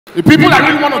The people I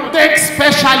really want to thank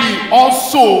specially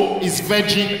also is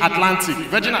Virgin Atlantic.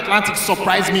 Virgin Atlantic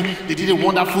surprised me. They did a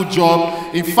wonderful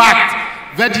job. In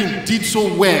fact, Virgin did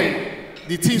so well.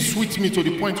 The thing sweet me to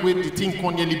the point where the thing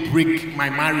can nearly break my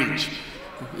marriage.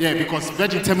 Yeah, because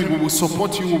Virgin tell me we will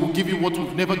support you, we will give you what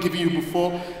we've never given you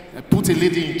before. Put a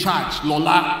lady in charge.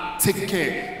 Lola, take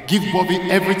care. Give Bovi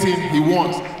everything he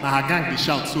wants. Now her gang, they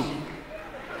shout so.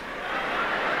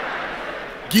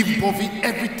 Give Bovi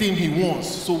everything he wants.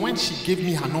 So when she gave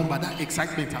me her number, that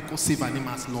excitement, I could save her name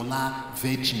as Lola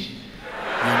Virgin.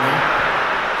 You know?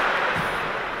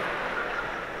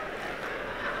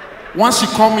 Once she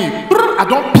called me, I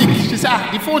don't pick. She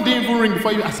said, the phone didn't even ring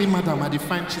before you. I said, madam, I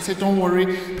define. She said, don't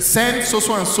worry. Send so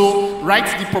and so.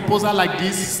 Write the proposal like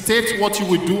this. State what you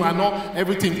will do and all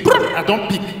everything. I don't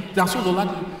pick. That's what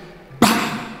Lola.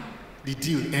 Bam! The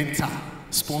deal enter.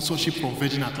 Sponsorship from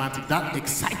Virgin Atlantic. That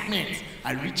excitement.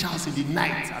 I reach out in the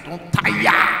night. I don't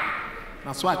tire.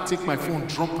 That's why I take my phone,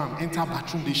 drop and enter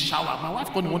bathroom, they shower. My wife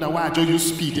couldn't wonder why I just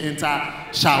use speed to enter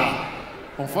shower.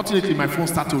 Unfortunately, my phone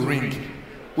started to ring.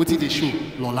 What did they show?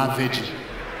 Lola Virgin.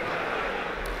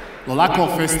 Lola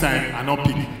called first time, I not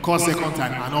pick. Call second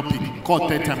time, I not pick. Call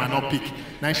third time, I not pick.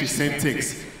 Now she sent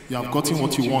text. You have gotten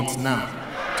what you want now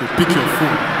to pick your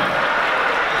phone.